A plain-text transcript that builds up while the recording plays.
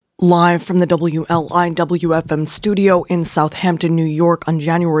Live from the WLIW-FM studio in Southampton, New York on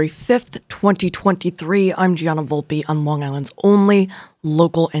January 5th, 2023, I'm Gianna Volpe on Long Island's only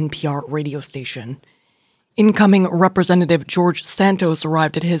local NPR radio station. Incoming Representative George Santos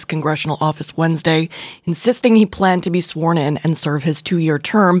arrived at his congressional office Wednesday, insisting he planned to be sworn in and serve his 2-year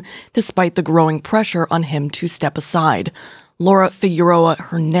term, despite the growing pressure on him to step aside. Laura Figueroa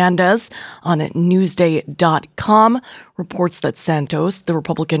Hernandez on Newsday.com reports that Santos, the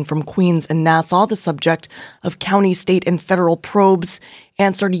Republican from Queens and Nassau, the subject of county, state, and federal probes,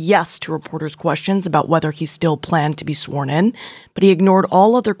 answered yes to reporters' questions about whether he still planned to be sworn in, but he ignored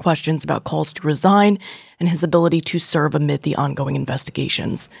all other questions about calls to resign and his ability to serve amid the ongoing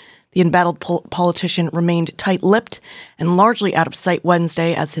investigations. The embattled politician remained tight-lipped and largely out of sight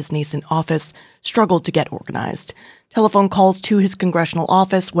Wednesday as his nascent office struggled to get organized. Telephone calls to his congressional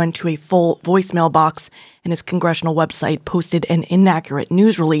office went to a full voicemail box, and his congressional website posted an inaccurate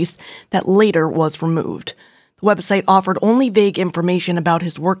news release that later was removed. The website offered only vague information about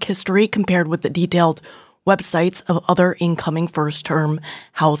his work history compared with the detailed websites of other incoming first-term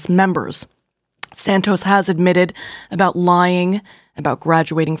House members. Santos has admitted about lying about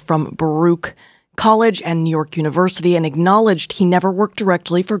graduating from Baruch College and New York University and acknowledged he never worked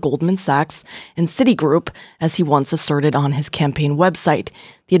directly for Goldman Sachs and Citigroup, as he once asserted on his campaign website.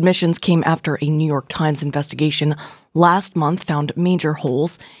 The admissions came after a New York Times investigation last month found major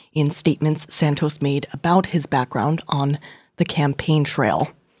holes in statements Santos made about his background on the campaign trail.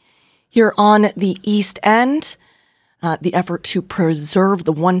 Here on the East End, the effort to preserve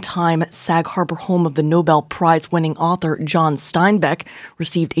the one-time Sag Harbor home of the Nobel Prize-winning author John Steinbeck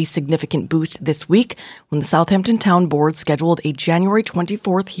received a significant boost this week when the Southampton Town Board scheduled a January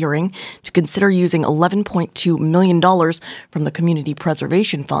 24th hearing to consider using $11.2 million from the Community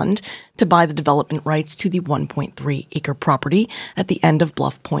Preservation Fund to buy the development rights to the 1.3-acre property at the end of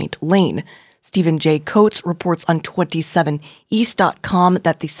Bluff Point Lane. Stephen J. Coates reports on 27east.com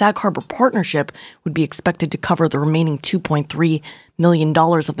that the Sag Harbor Partnership would be expected to cover the remaining $2.3 million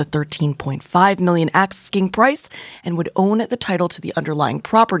of the $13.5 million asking price and would own the title to the underlying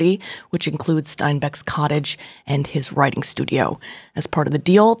property, which includes Steinbeck's cottage and his writing studio. As part of the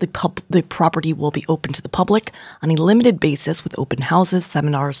deal, the property will be open to the public on a limited basis with open houses,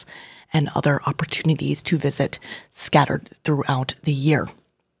 seminars, and other opportunities to visit scattered throughout the year.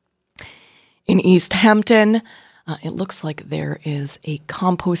 In East Hampton, it looks like there is a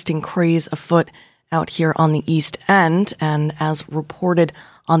composting craze afoot out here on the East End, and as reported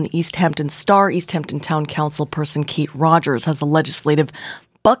on the East Hampton Star, East Hampton Town Council person Kate Rogers has a legislative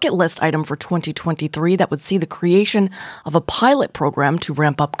bucket list item for 2023 that would see the creation of a pilot program to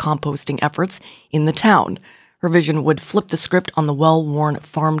ramp up composting efforts in the town. Her vision would flip the script on the well-worn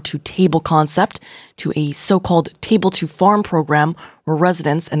farm-to-table concept to a so-called table-to-farm program where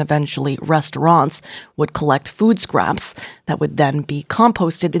residents and eventually restaurants would collect food scraps that would then be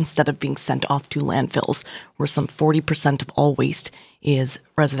composted instead of being sent off to landfills, where some 40% of all waste is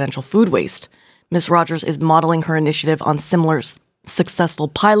residential food waste. Ms. Rogers is modeling her initiative on similar successful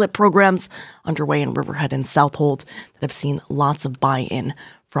pilot programs underway in Riverhead and Southold that have seen lots of buy-in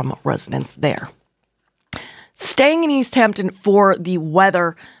from residents there. Staying in East Hampton for the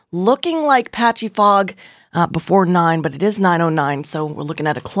weather, looking like patchy fog before 9, but it is 9:09, so we're looking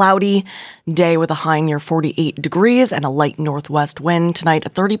at a cloudy day with a high near 48 degrees and a light northwest wind. Tonight,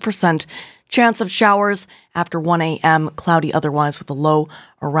 a 30% chance of showers after 1 a.m., cloudy otherwise with a low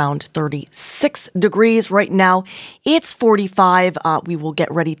around 36 degrees. Right now, it's 45. We will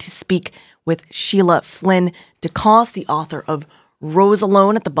get ready to speak with Sheila Flynn DeCoste, the author of Rose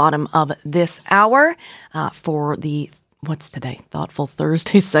Alone at the bottom of this hour for the, what's today, Thoughtful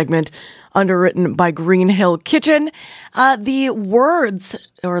Thursday segment underwritten by Green Hill Kitchen. The words,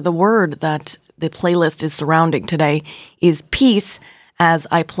 or the word that the playlist is surrounding today is peace. As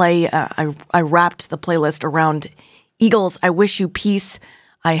I play, I wrapped the playlist around Eagles' I Wish You Peace.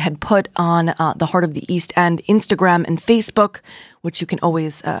 I had put on the Heart of the East End Instagram and Facebook, which you can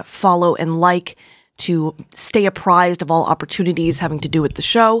always follow and like to stay apprised of all opportunities having to do with the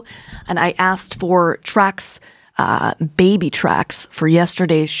show. And I asked for tracks, baby tracks for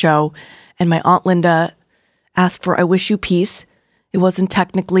yesterday's show. And my Aunt Linda asked for I Wish You Peace. It wasn't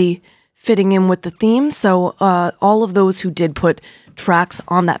technically fitting in with the theme. So all of those who did put tracks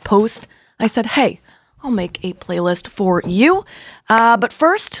on that post, I said, hey, I'll make a playlist for you. But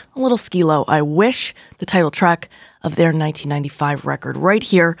first, a little Skee-Lo, I Wish, the title track of their 1995 record, right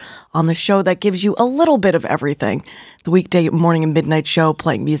here on the show that gives you a little bit of everything. The weekday morning and midnight show,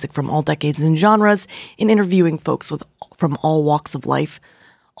 playing music from all decades and genres and interviewing folks from all walks of life,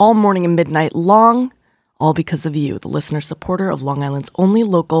 all morning and midnight long, All because of you, the listener supporter of Long Island's only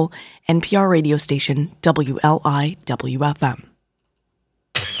local NPR radio station, WLIWFM.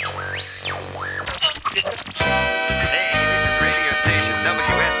 Hey, this is radio station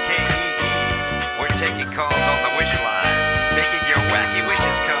WSKEE. We're taking calls on the wish line, making your wacky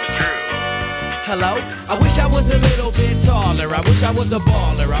wishes come true. Hello? I wish I was a little bit taller. I wish I was a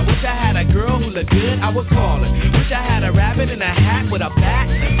baller. I wish I had a girl who looked good, I would call her. Wish I had a rabbit in a hat with a bat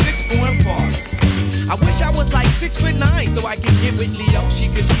and a 6'4" parlor. I wish I was like 6'9" so I can get with Leoshi,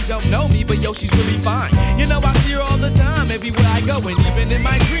 cause she don't know me, but yo, she's really fine. You know, I see her all the time, everywhere I go, and even in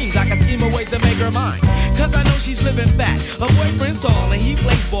my dreams, I can scheme a way to make her mine. Cause I know she's living fat, her boyfriend's tall, and he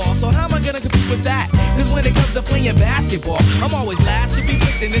plays ball, so how am I gonna compete with that? Cause when it comes to playing basketball, I'm always last to be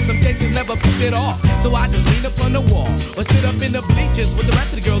picked, and in some cases never picked at all. So I just lean up on the wall, or sit up in the bleachers with the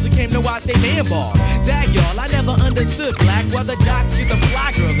rest of the girls who came to watch they man ball. Dag y'all, I never understood black, why the jocks get the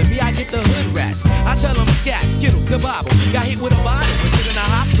fly girls, and me I get the hood rats. I tell them scat, skittles, kabobble. Got hit with a bottle and put in a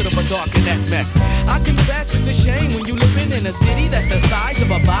hospital for talking that mess. I confess it's a shame when you living in a city that's the size of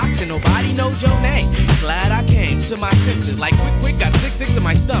a box and nobody knows your name. Glad I came to my senses, like quick, got sick to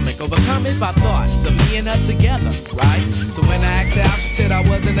my stomach, overcome it by thoughts of me and her together, right? So when I asked her out, she said I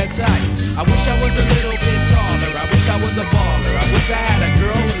wasn't a type. I wish I was a little bit taller. I wish I was a baller. I wish I had a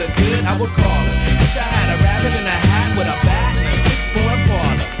girl who looked good, I would call her. Wish I had a rabbit in a hat with a bat and a 6'4"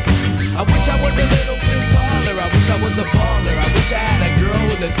 parlor. I wish I was a little bit taller. I wish I was a baller. I wish I had a girl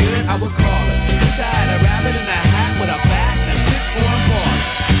who looked good, I would call her. Wish I had a rabbit in a hat with a bat and a 6'4" parlor.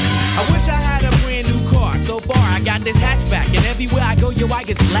 I wish I had a brand new car. So far I got this hatchback, and everywhere I go, yo, I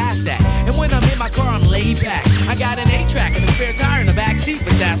get laughed at. And when I'm in my car, I'm laid back. I got an 8-track and a spare tire in the back seat,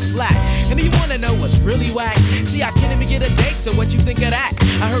 but that's flat. And do you wanna know what's really whack? See, I can't even get a date, so what you think of that?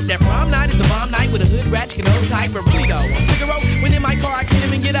 I heard that prom night is a bomb night with a hood rat, you can hold tight, but really though, on Figaro, when in my car, I can't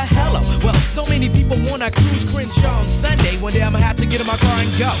even get a hello. Well, so many people wanna cruise Crenshaw on Sunday. One day I'ma have to get in my car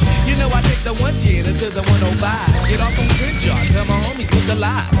and go. You know, I take the 110 until the 105. Get off on Crenshaw, tell my homies look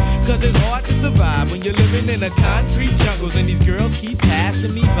alive. Cause it's hard to survive when you're living in the concrete jungles and these girls keep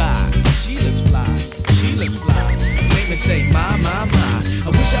passing me by. She looks fly, she looks fly. Make me say, my. I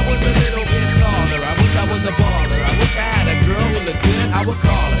wish I was a little bit taller. I wish I was a baller. I wish I had a girl who looked good, I would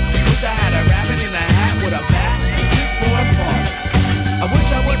call her. Wish I had a rabbit in a hat with a bat and 6'4" parlor. I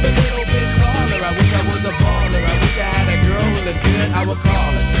wish I was a little bit taller. I wish I was a baller. I wish I had a girl who looked good, I would call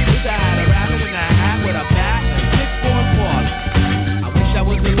her. Wish I had a rabbit in a hat with a bat and 6'4" parlor. I wish I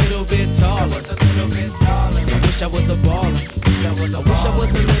was a little bit taller. I wish I was a baller. I wish I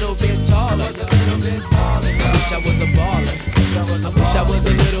was a little bit taller. I wish I was a baller. I wish I was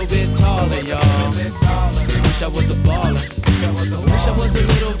a little bit taller, y'all. I wish I was a baller. I wish I was a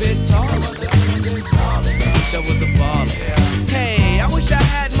little bit taller. I wish I was a baller. Hey, I wish I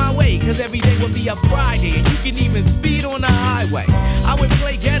had my way, cause every day would be a Friday, and you can even speed on the highway. I would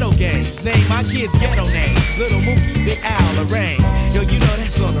play ghetto games, name my kids ghetto names. Little Mookie, Big Al, Lorraine. Yo, you know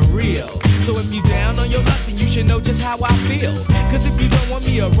that's on the real. So if you down on your luck, then you should know just how I feel. Cause if you don't want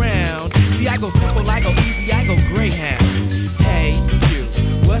me around, see I go simple, I go easy, I go Greyhound. Hey, you,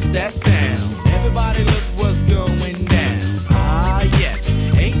 what's that sound? Everybody look what's going down. Ah, yes,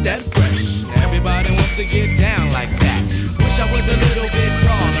 ain't that fresh? Everybody wants to get down like that. Wish I was a little bit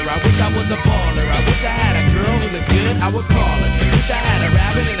taller. I wish I was a baller. I wish I had a girl who looked good, I would call her. Wish I had a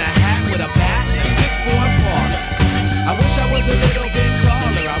rabbit in a hat with a bat and a 6'4" parlor. I wish I was a little bit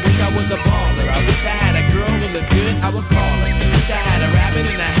taller. I wish I was a baller. I wish I had a girl who looked good, I would call her. Wish I had a rabbit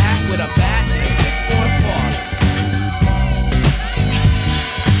in a hat with a bat and a 6'4" parlor. I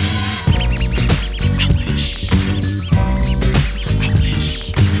wish.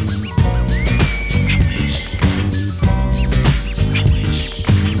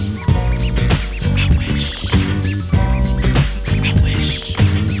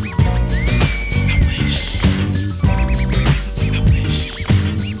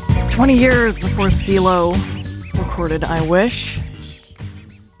 20 years before Skee-Lo recorded I Wish,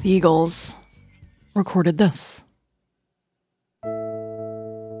 the Eagles recorded this.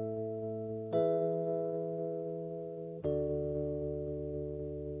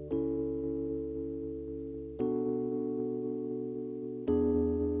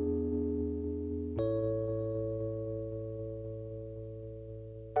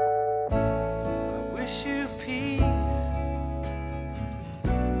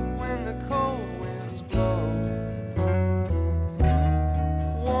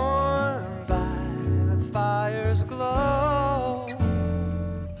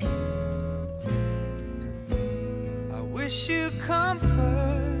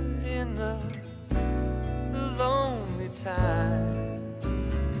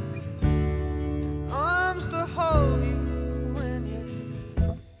 I'm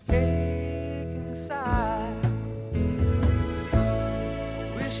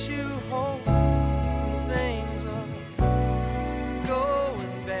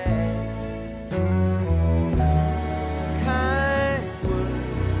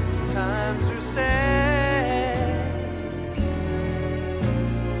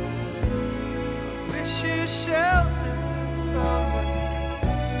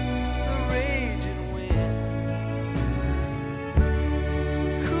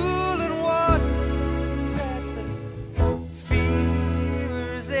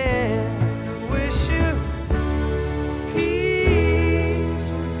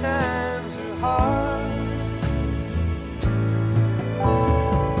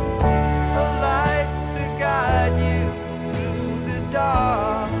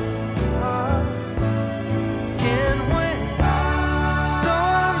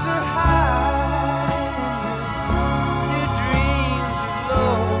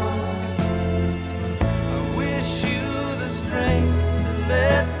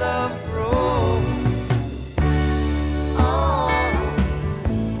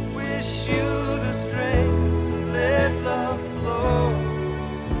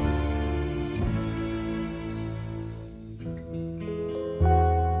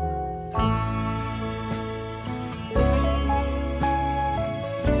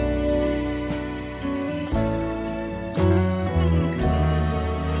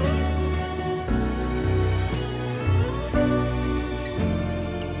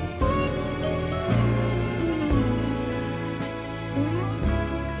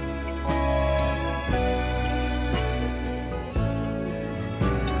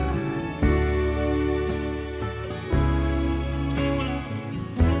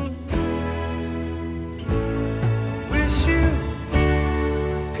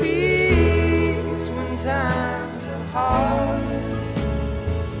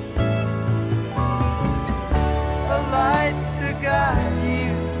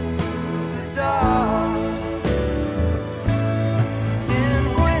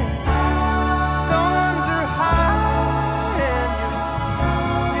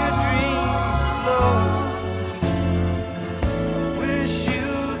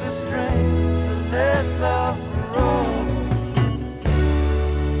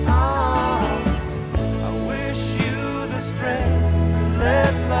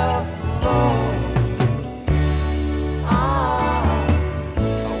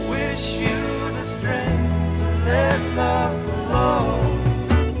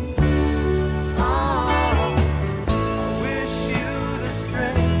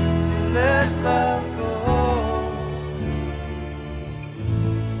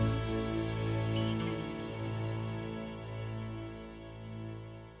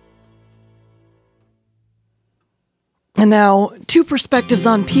And now, two perspectives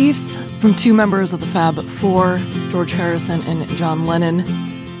on peace from two members of the Fab Four, George Harrison and John Lennon,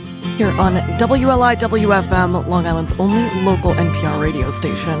 here on WLIW-FM, Long Island's only local NPR radio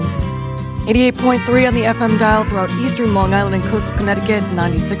station. 88.3 on the FM dial throughout eastern Long Island and coastal Connecticut,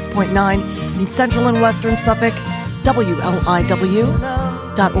 96.9 in central and western Suffolk,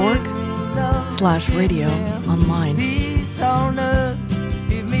 WLIW.org/radio online. Peace on earth,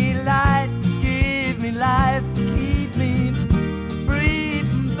 give me light, give me life, keep me free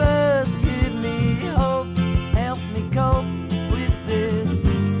from birth, give me hope, help me cope with this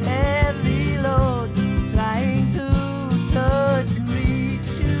heavy load, trying to touch and reach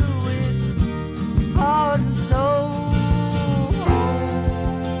you with heart and soul.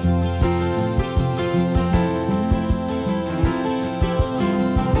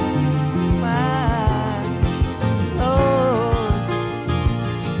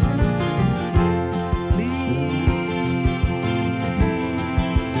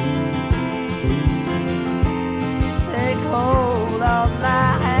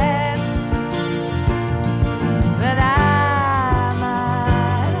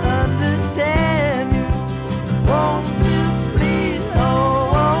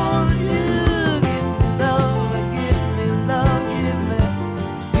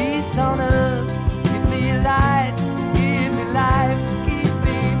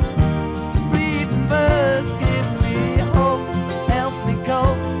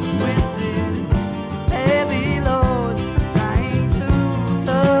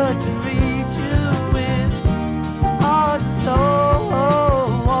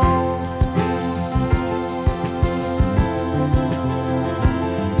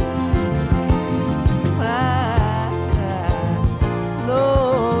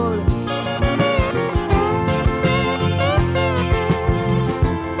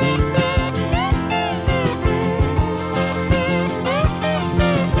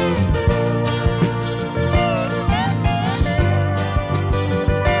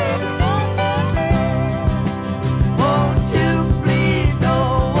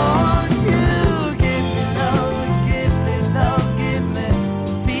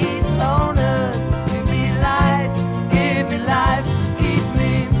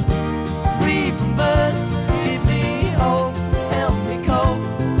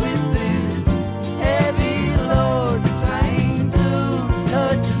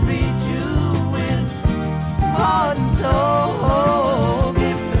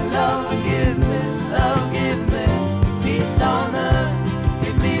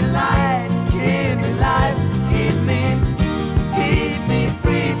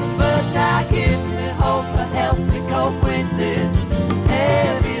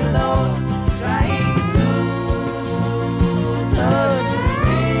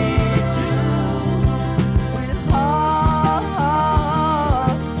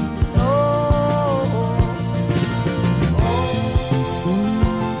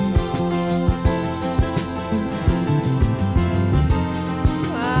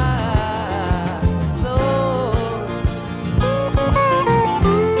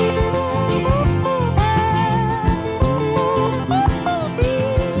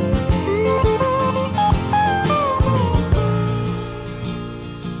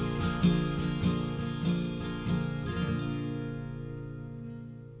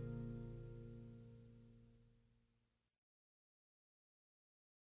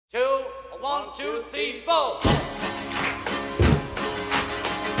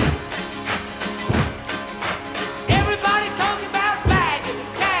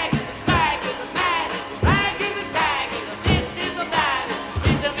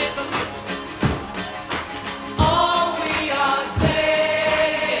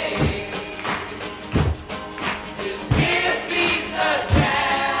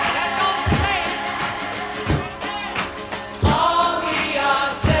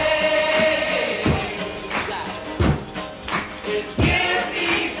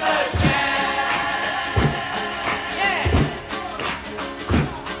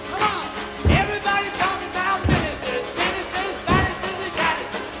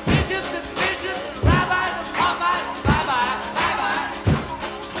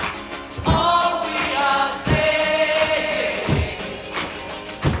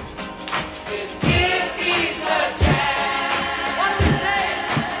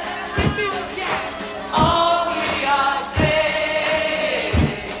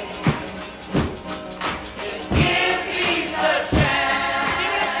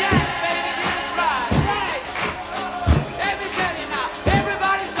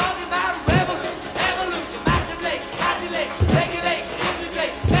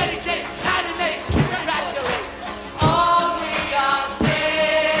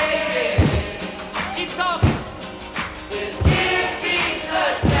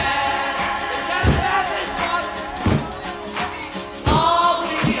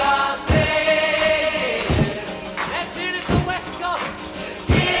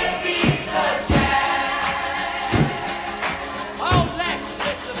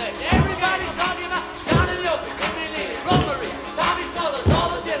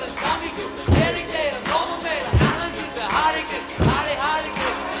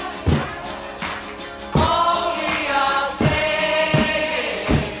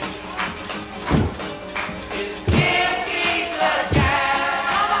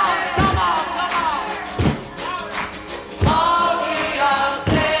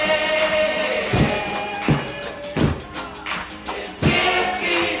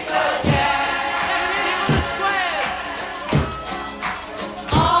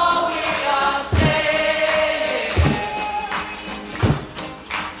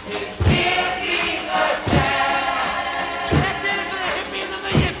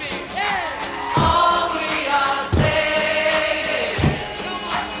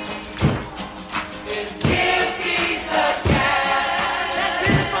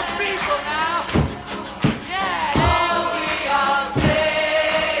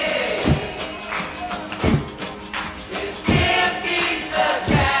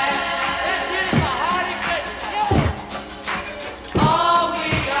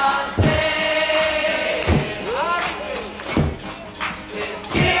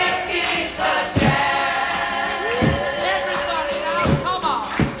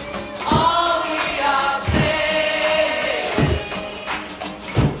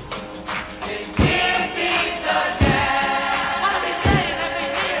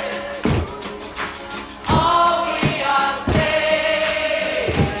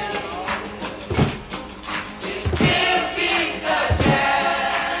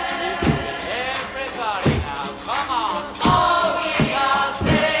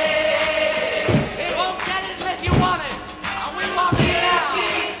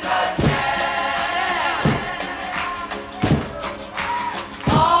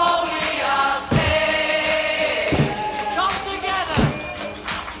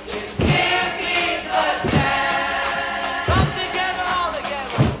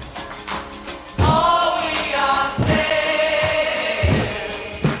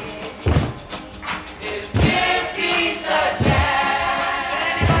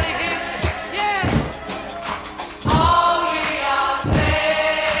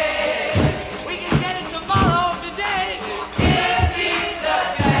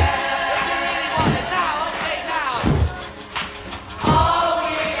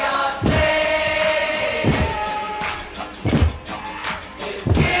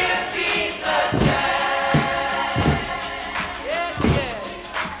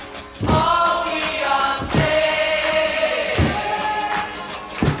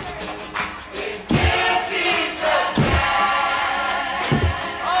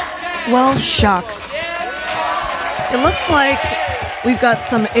 Well, shucks. It looks like we've got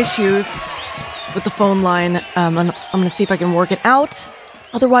some issues with the phone line. I'm going to see if I can work it out.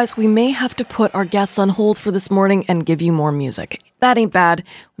 Otherwise, we may have to put our guests on hold for this morning and give you more music. That ain't bad.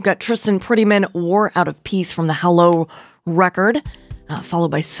 We've got Tristan Prettyman, War Out of Peace from the Hello record,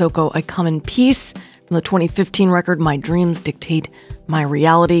 followed by Soko, I Come in Peace from the 2015 record, My Dreams Dictate My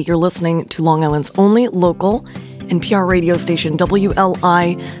Reality. You're listening to Long Island's only local NPR radio station,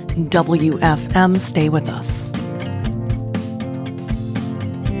 WLIWFM. Stay with us.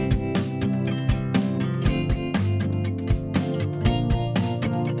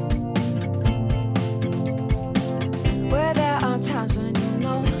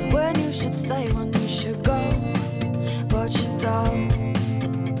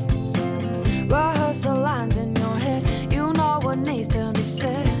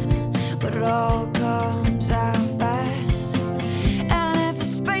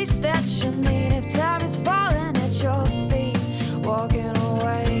 Space that you need if time is falling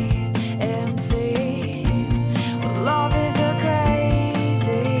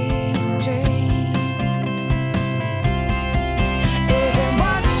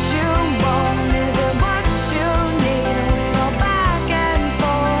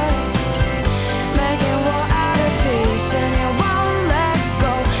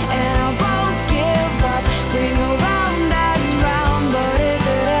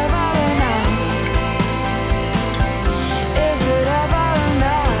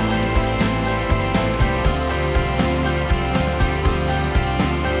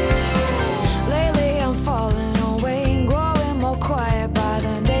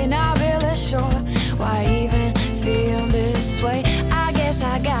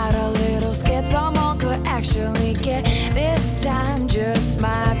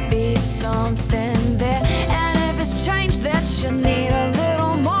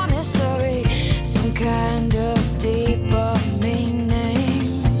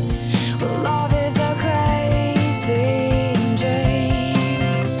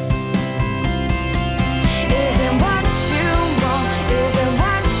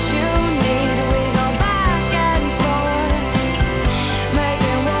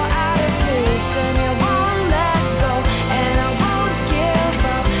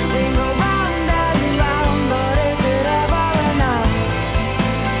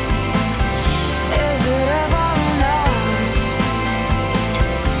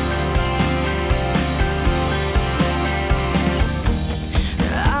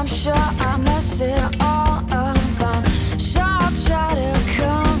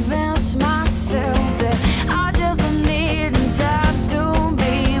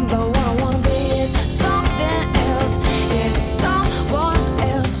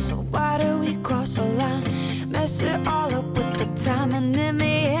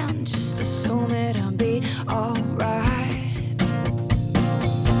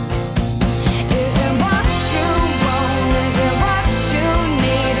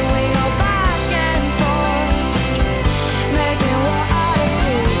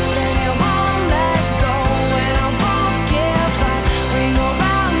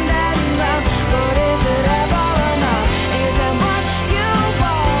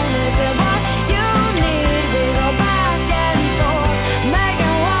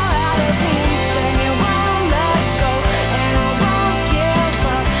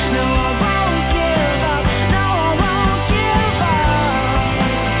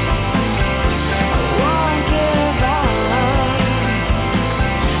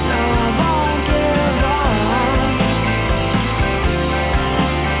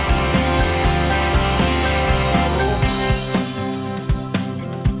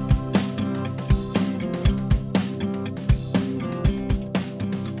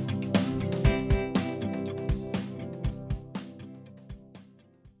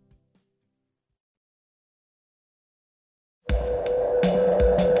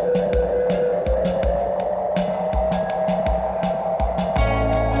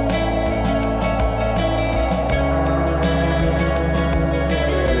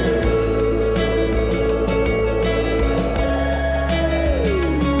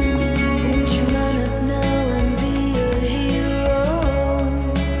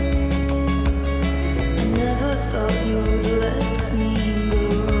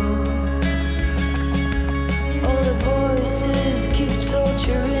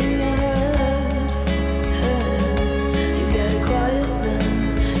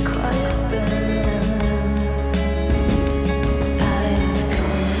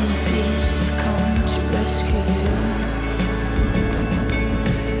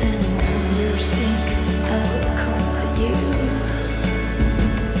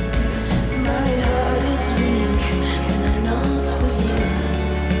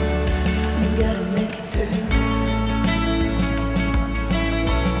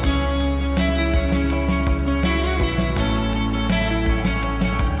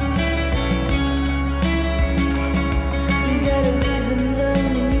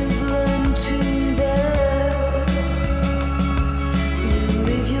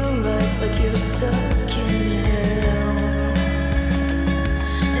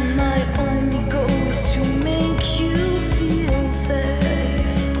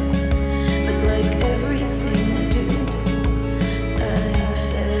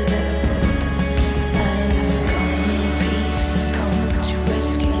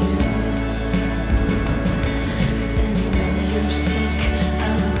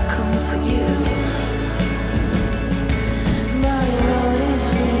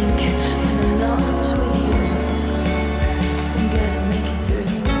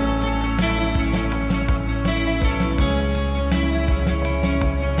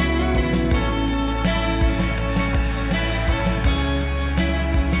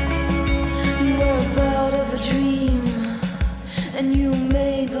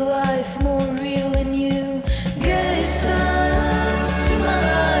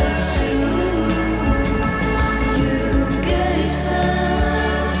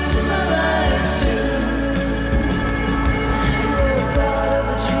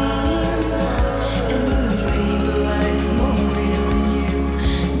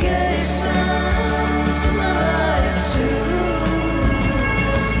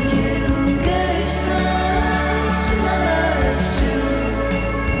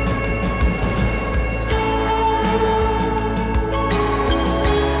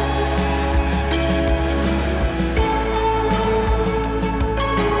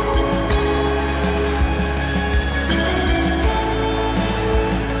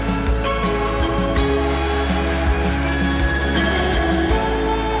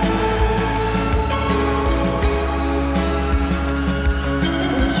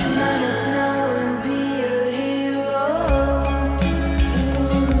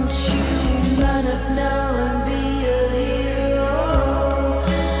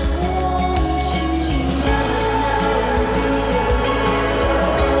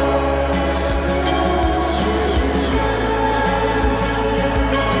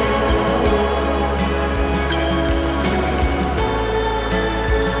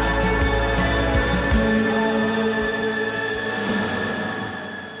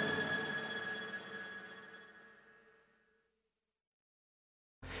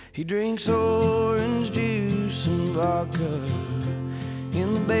He drinks orange juice and vodka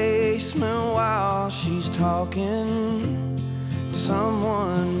in the basement while she's talking to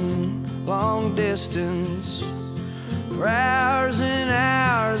someone long distance for hours and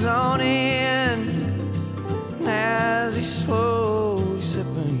hours on end. And as he's slowly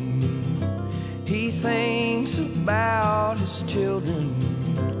sipping, he thinks about his children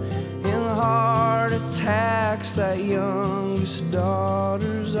and the heart attacks that youngest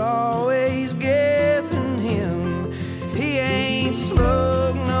daughter's always giving him. He ain't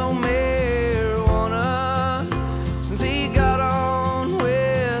smoked no marijuana since he got on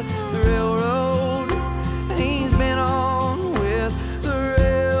with the railroad, and he's been on with the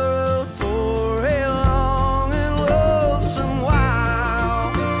railroad for a long and loathsome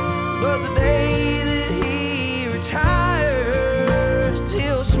while. But the day that he retires,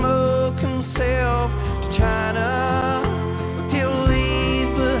 he'll smoke himself to China. He'll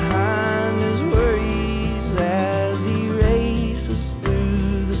leave behind his worries as he races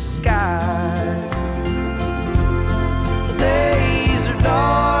through the sky. The days are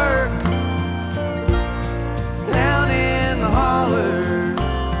dark down in the holler,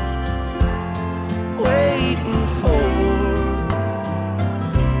 waiting for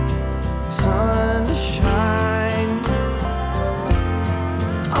the sun to shine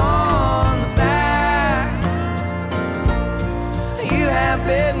on the back. You have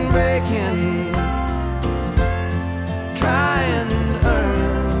been breaking, trying to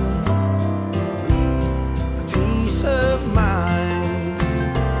earn a peace of mind.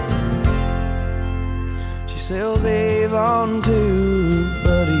 She sells Avon to her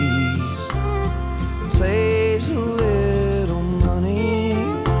buddies and saves a little money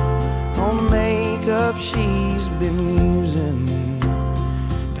on the makeup she's been using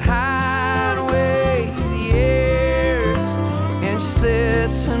to hide away the years. And she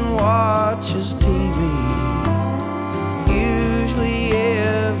sits and watches TV, usually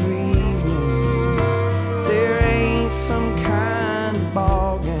every evening. There ain't some kind of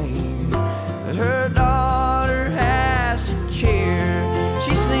ball game that her daughter has to cheer.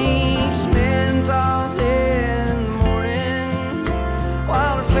 She sneaks menthols in the morning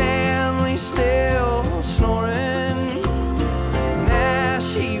while her family's still snoring. And as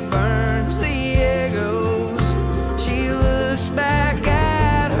she burns the egos, she looks back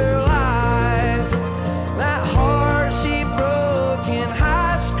at her life. That heart she broke in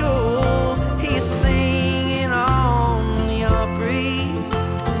high school, he's singing on the Opry.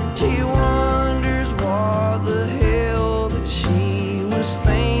 She wonders what the hell that she was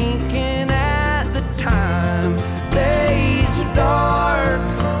thinking at the time. Days are dark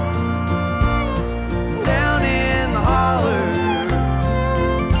down in the holler,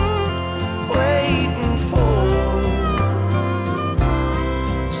 waiting for the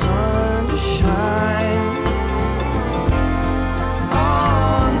sun to shine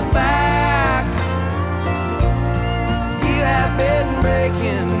on the back. You have been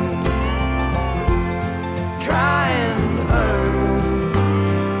breaking, trying to earn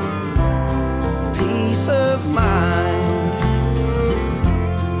peace of mind.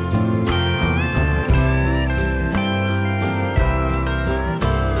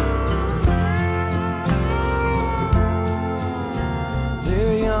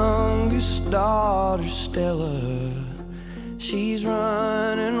 Their youngest daughter, Stella, she's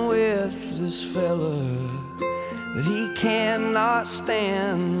running with this fella that he cannot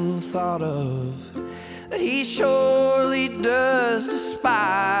stand the thought of, that he surely does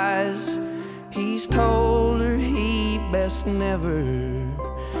despise. He's told her he best never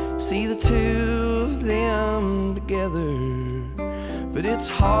see the two of them together, but it's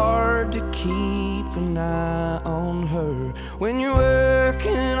hard to keep an eye on her when you're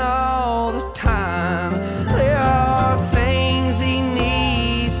working all the time. There are things he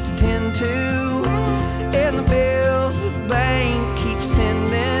needs to tend to, and the bills the bank keeps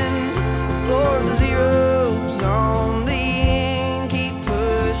sending. Lord, the zeros on the end keep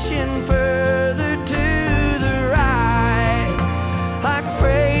pushing further to the right, like a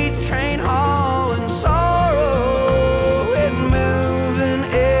freight train hauling sorrow and moving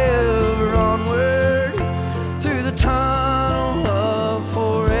ever onward through the tunnel of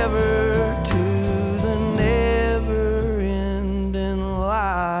forever to the never-ending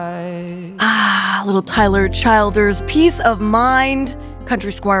light. Little Tyler Childers, Peace of Mind,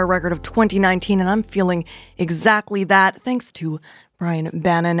 Country Squire record of 2019, and I'm feeling exactly that, thanks to Brian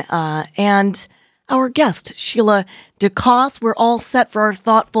Bannon and our guest, Sheila DeCoste. We're all set for our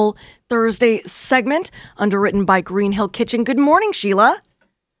Thoughtful Thursday segment, underwritten by Green Hill Kitchen. Good morning, Sheila.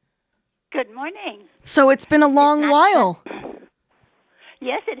 Good morning. So it's been a long while.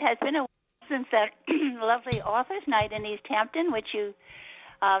 Yes, it has been a while since that lovely authors' night in East Hampton, which you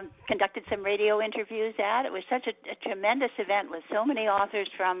conducted some radio interviews at. It was such a tremendous event with so many authors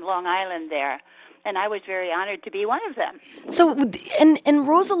from Long Island there, and I was very honored to be one of them. So, and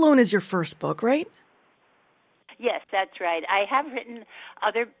Rose Alone is your first book, right? Yes, that's right. I have written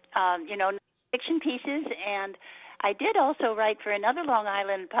other, fiction pieces, and I did also write for another Long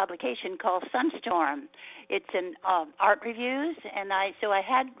Island publication called Sunstorm. It's an art reviews, and I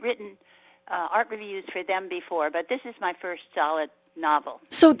had written art reviews for them before, but this is my first solid novel.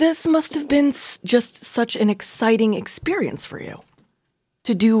 So this must have been just such an exciting experience for you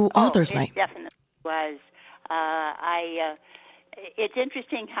to do Authors' Night. It definitely was. It's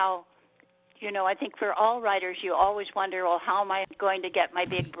interesting how, I think for all writers, you always wonder, well, how am I going to get my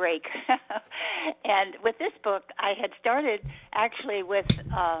big break? And with this book, I had started actually with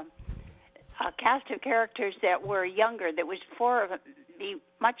a cast of characters that were younger, that was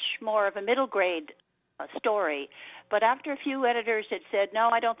much more of a middle grade story. But after a few editors had said, no,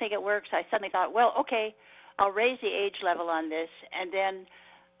 I don't think it works, I suddenly thought, well, okay, I'll raise the age level on this. And then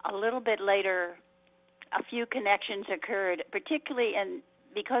a little bit later, a few connections occurred, particularly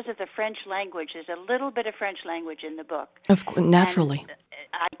because of the French language. There's a little bit of French language in the book. Of course, naturally. And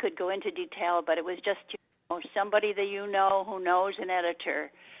I could go into detail, but it was just somebody that you know who knows an editor,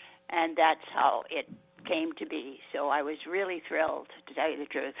 and that's how it came to be. So I was really thrilled, to tell you the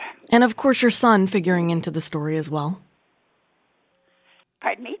truth. And of course, your son figuring into the story as well.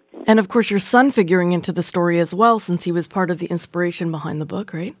 Pardon me? And of course, your son figuring into the story as well, since he was part of the inspiration behind the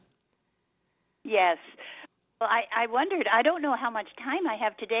book, right? Yes. Well, I wondered, I don't know how much time I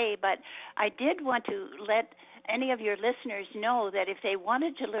have today, but I did want to let any of your listeners know that if they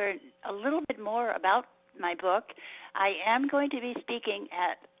wanted to learn a little bit more about my book, I am going to be speaking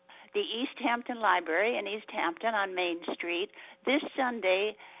at the East Hampton Library in East Hampton on Main Street this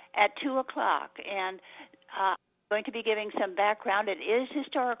Sunday at 2 o'clock. And I'm going to be giving some background. It is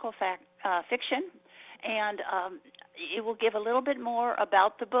historical fiction, and it will give a little bit more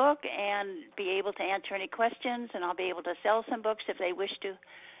about the book and be able to answer any questions, and I'll be able to sell some books if they wish to,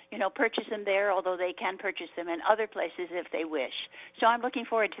 purchase them there, although they can purchase them in other places if they wish. So I'm looking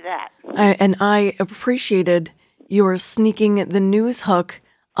forward to that. And I appreciated your sneaking the news hook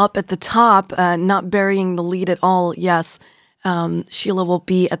up at the top, not burying the lead at all. Yes, Sheila will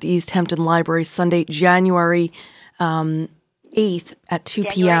be at the East Hampton Library Sunday, January 8th at 2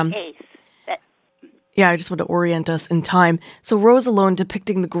 p.m. January 8th. Yeah, I just want to orient us in time. So Rose Alone,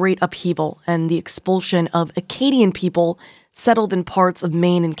 depicting the great upheaval and the expulsion of Acadian people settled in parts of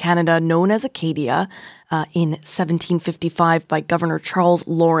Maine and Canada known as Acadia in 1755 by Governor Charles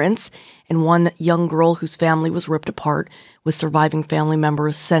Lawrence, and one young girl whose family was ripped apart, with surviving family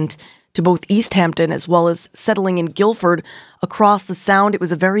members sent to both East Hampton as well as settling in Guilford across the Sound. It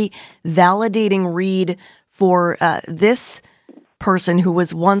was a very validating read for this person who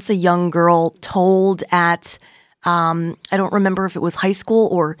was once a young girl, told at, I don't remember if it was high school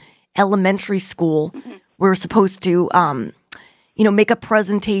or elementary school, we're supposed to, make a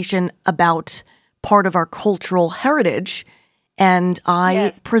presentation about part of our cultural heritage. And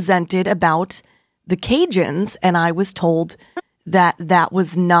I presented about the Cajuns, and I was told that that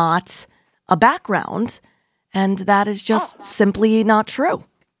was not a background, and that is just simply not true.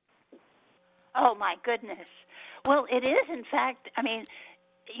 Oh, my goodness. Well, it is, in fact. I mean,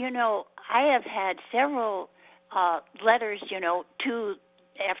 I have had several letters, to,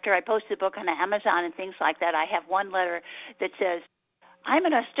 after I post the book on Amazon and things like that, I have one letter that says, I'm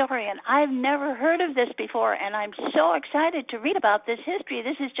an historian. I've never heard of this before, and I'm so excited to read about this history.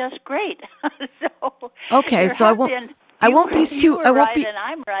 This is just great. Okay, so I won't be too. I won't be. And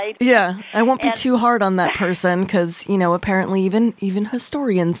I'm right. Yeah, I won't be too hard on that person because apparently even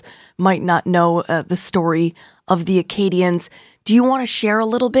historians might not know the story of the Acadians. Do you want to share a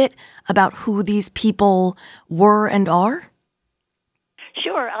little bit about who these people were and are?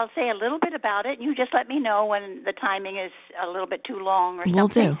 Sure, I'll say a little bit about it. You just let me know when the timing is a little bit too long or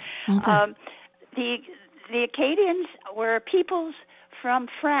something. Will do. The Acadians were peoples from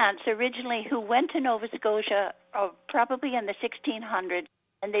France originally who went to Nova Scotia probably in the 1600s,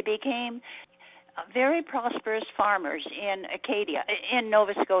 and they became very prosperous farmers in Acadia, in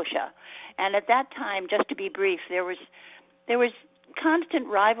Nova Scotia. And at that time, just to be brief, there was constant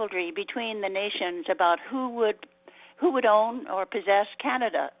rivalry between the nations about who would own or possess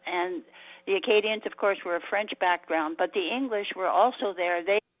Canada. And the Acadians, of course, were a French background, but the English were also there.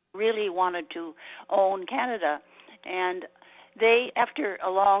 They really wanted to own Canada. And they, after a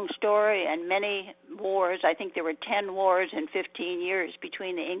long story and many wars, I think there were 10 wars in 15 years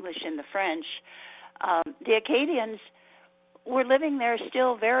between the English and the French, the Acadians were living there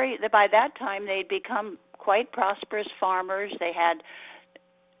still by that time they'd become quite prosperous farmers. They had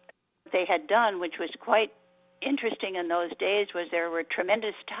done, which was quite interesting in those days, was there were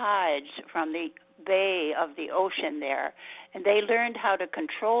tremendous tides from the bay of the ocean there, and they learned how to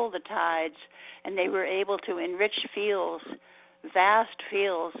control the tides, and they were able to enrich fields, vast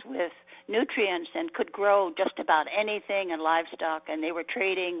fields, with nutrients, and could grow just about anything and livestock, and they were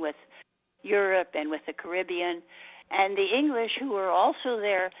trading with Europe and with the Caribbean. And the English, who were also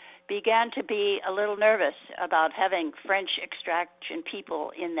there, began to be a little nervous about having French extraction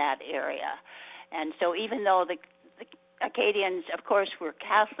people in that area. And so even though the Acadians, of course, were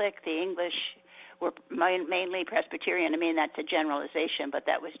Catholic, the English were mainly Presbyterian. I mean, that's a generalization, but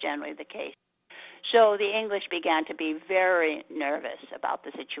that was generally the case. So the English began to be very nervous about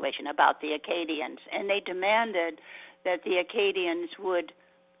the situation, about the Acadians, and they demanded that the Acadians would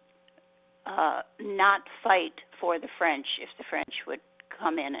not fight for the French if the French would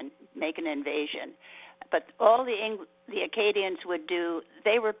come in and make an invasion. But all the Acadians would do,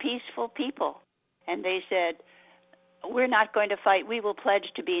 they were peaceful people, and they said, we're not going to fight. We will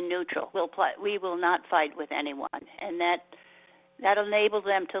pledge to be neutral. We will not fight with anyone. And that enabled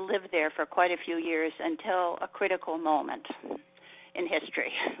them to live there for quite a few years until a critical moment in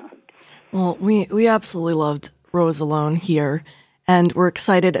history. Well, we absolutely loved Rose Alone here, and we're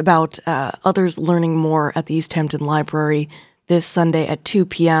excited about others learning more at the East Hampton Library this Sunday at 2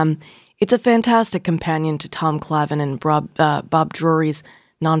 p.m. It's a fantastic companion to Tom Clavin and Bob Drury's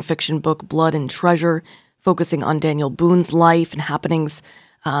nonfiction book, Blood and Treasure, focusing on Daniel Boone's life and happenings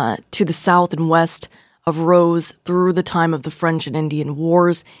to the south and west of Rose through the time of the French and Indian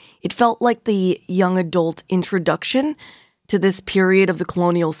Wars. It felt like the young adult introduction to this period of the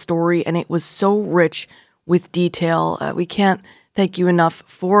colonial story, and it was so rich with detail. We can't thank you enough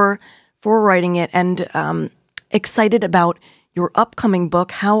for writing it, and excited about your upcoming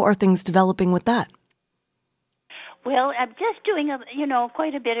book. How are things developing with that? Well, I'm just doing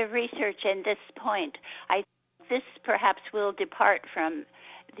quite a bit of research at this point. This perhaps will depart from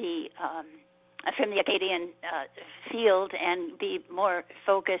the Acadian field and be more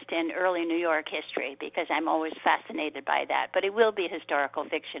focused in early New York history, because I'm always fascinated by that. But it will be historical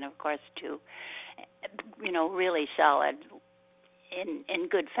fiction, of course, too. Really solid in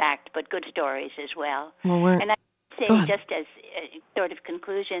good fact, but good stories as well. And I say, just as a sort of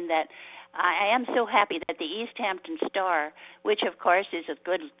conclusion, that I am so happy that the East Hampton Star, which of course is a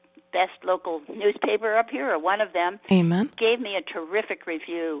good, best local newspaper up here, or one of them, Amen, gave me a terrific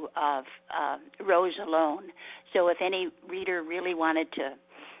review of Rose Alone. So if any reader really wanted to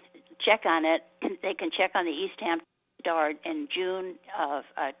check on it, they can check on the East Hampton Star in June of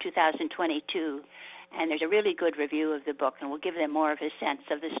 2022, and there's a really good review of the book, and we'll give them more of a sense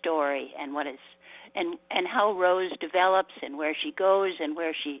of the story and what is and how Rose develops and where she goes and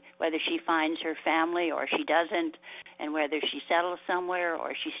whether she finds her family or she doesn't, and whether she settles somewhere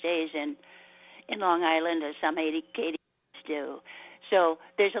or she stays in Long Island as some Acadians do. So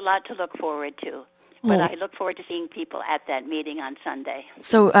there's a lot to look forward to. But I look forward to seeing people at that meeting on Sunday.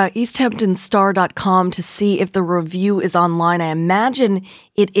 So easthamptonstar.com to see if the review is online. I imagine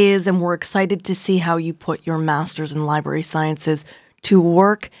it is, and we're excited to see how you put your master's in library sciences to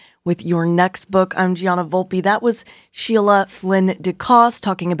work with your next book. I'm Gianna Volpe. That was Sheila Flynn DeCoste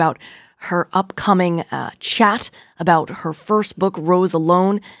talking about her upcoming chat about her first book, Rose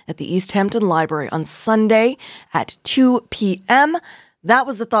Alone, at the East Hampton Library on Sunday at 2 p.m. That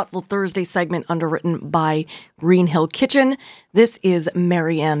was the Thoughtful Thursday segment underwritten by Green Hill Kitchen. This is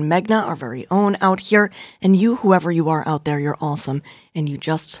Marianne Megna, our very own out here. And you, whoever you are out there, you're awesome. And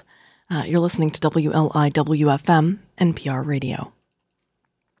you're listening to WLIWFM, NPR Radio.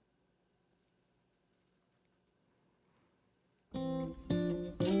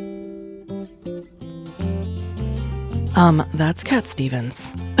 That's Cat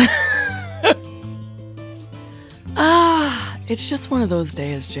Stevens. It's just one of those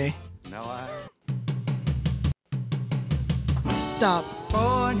days, Jay. Stop.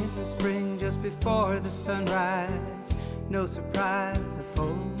 Born in the spring just before the sunrise. No surprise, a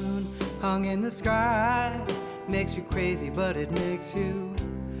full moon hung in the sky. Makes you crazy, but it makes you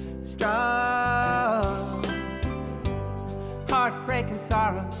strong. Heartbreak and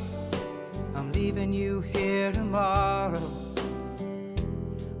sorrow, I'm leaving you here tomorrow.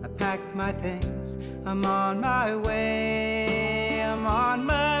 I packed my things, I'm on my way, I'm on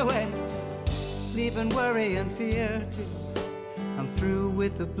my way. Leaving worry and fear too. I'm through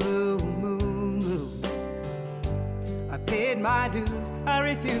with the blue moon blues. I paid my dues, I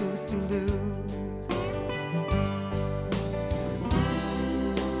refuse to lose.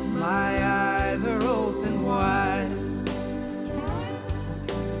 My eyes are open wide,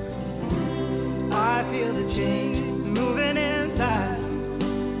 feel the change moving inside.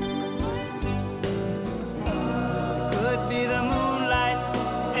 Could be the moonlight,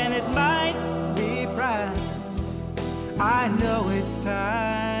 and it might be bright. I know it's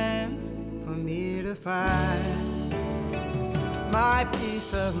time for me to find my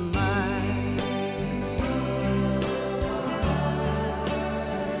peace of mind.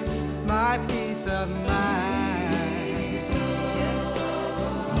 My peace of mind.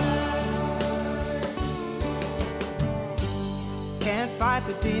 Can't fight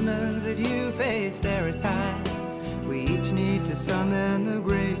the demons that you face. There are times we each need to summon the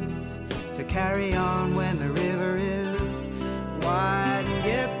grace to carry on when the river is wide and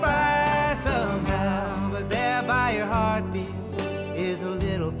get by somehow. But there by your heartbeat is a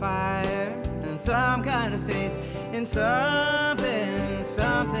little fire and some kind of faith in something,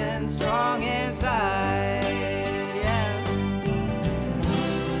 something strong inside. Yeah.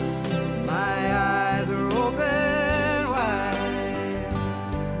 My eyes are open wide.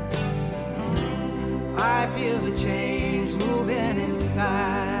 I feel the change moving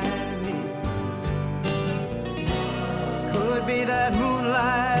inside of me. Could be that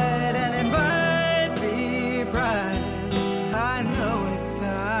moonlight, and it might be bright. I know it's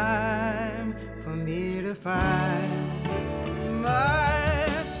time for me to find my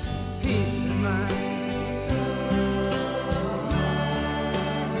peace of mind.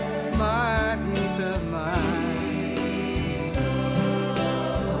 My peace of mind.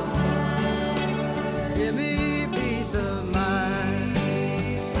 Give me peace of mind.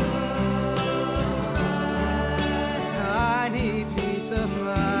 I need peace of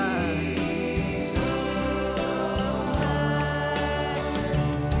mind.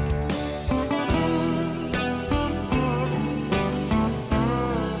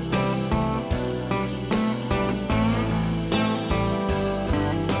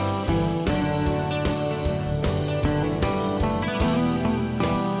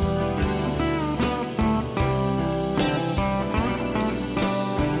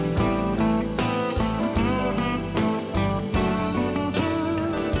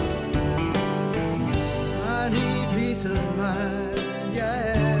 Peace of mind,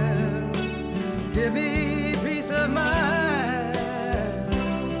 yes. Give me peace of mind,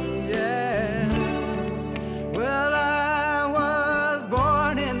 yes. Well, I was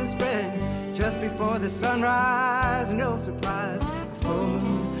born in the spring, just before the sunrise. No surprise, the full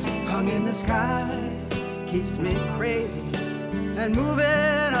moon hung in the sky keeps me crazy and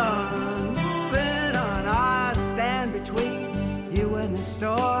moving on, moving on. I stand between you and the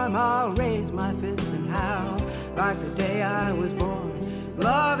storm. I'll raise my fists and howl like the day I was born.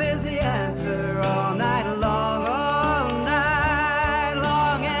 Love is the answer all night long,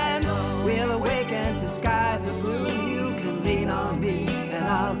 and we'll awaken to skies of blue. You can lean on me and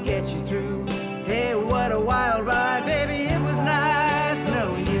I'll get you through. Hey, what a wild ride, baby, it was nice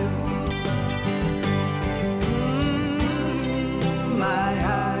knowing you. My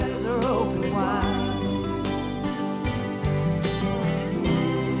eyes are open wide.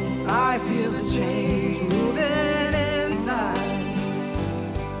 I feel the change moving inside.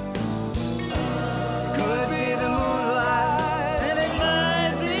 Could be the moonlight, and it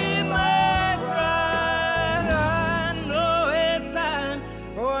might be my bride. I know it's time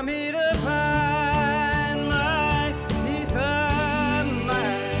for me to find my peace of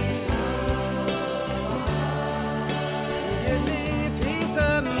mind. Give me peace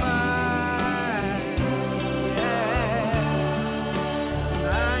of mind. Yes,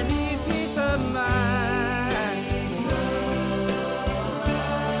 I need peace of mind.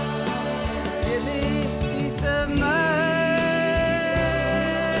 Give me peace of mind.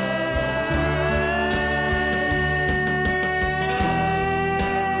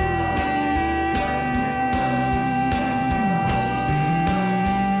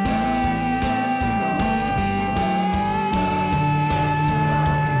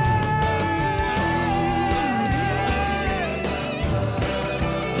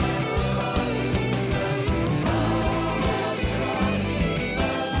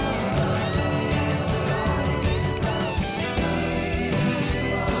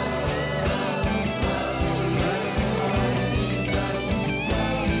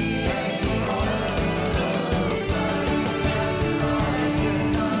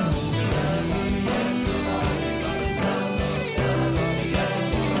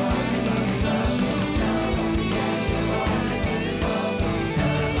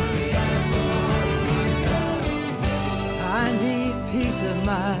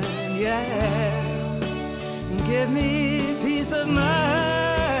 Yeah, give me peace of mind.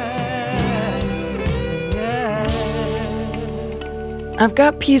 Yeah. I've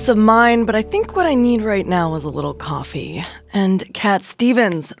got peace of mind, but I think what I need right now is a little coffee. And Cat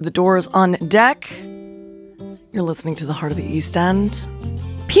Stevens, The Doors on Deck. You're listening to the Heart of the East End.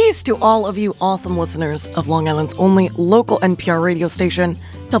 Peace to all of you awesome listeners of Long Island's only local NPR radio station,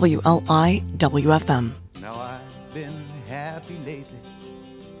 WLIWFM. Now I've been happy lately,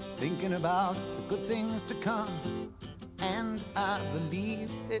 thinking about the good things to come. And I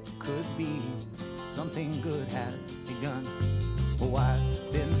believe it could be something good has begun. Oh,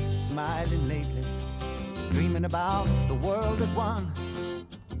 I've been smiling lately, dreaming about the world as one.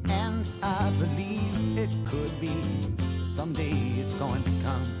 And I believe it could be someday it's going to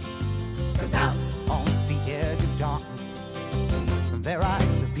come. 'Cause out on the edge of darkness, there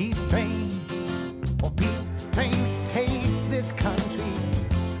rides a peace train. Oh, peace train, take this country,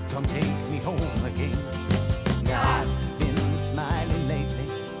 come take me home again. Now I've been smiling lately,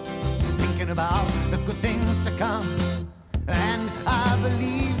 thinking about the good things to come. And I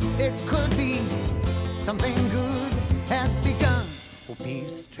believe it could be something good has begun. Oh,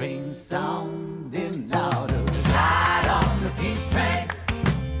 peace train sounding louder, ride on the peace train.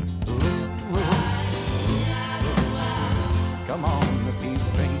 Ooh, ooh. Come on, the peace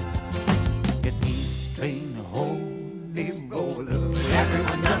train. It's peace train, holy roller.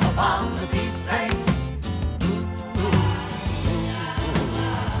 Everyone jump on the peace train. Ooh, ooh.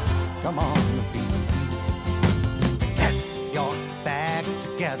 Come on, the peace train. Get your bags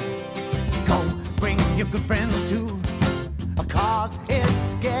together. Go bring your good friends too. 'Cause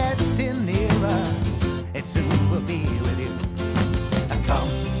it's getting nearer. It soon will be with you.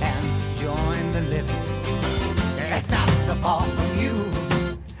 Come and join the living. It's not so far from you.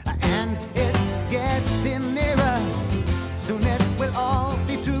 And it's getting nearer. Soon it will all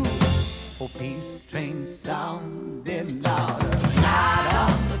be true. Oh, peace train sounding louder. Ride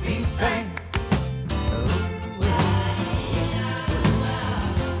on the peace train.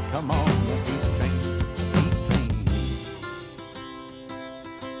 Come on, the peace train. Peace train.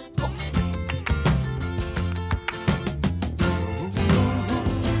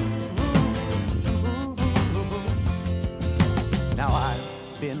 Now I've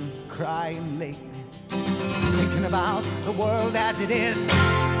been crying lately, thinking about the world as it is.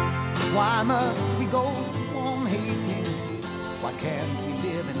 Why must we go on hating? Why can't we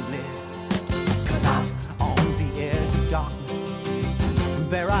live in bliss? 'Cause out on the edge of darkness,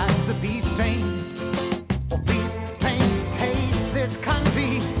 there rides a peace train. Oh, peace train, take this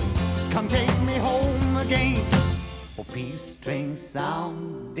country, come take me home again. Oh, peace train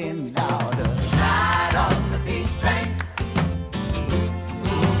sounding louder, ride on the peace train.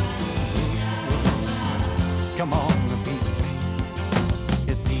 Come on, the peace train.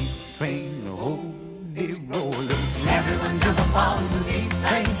 It's peace train, holy roller. Everyone jump up on the peace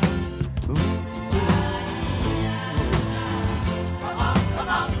train. Ooh, ooh. Come on, come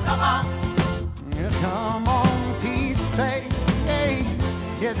on, come on. Yes, come on, peace train. Hey,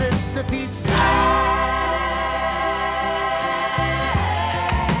 yes, it's the peace train.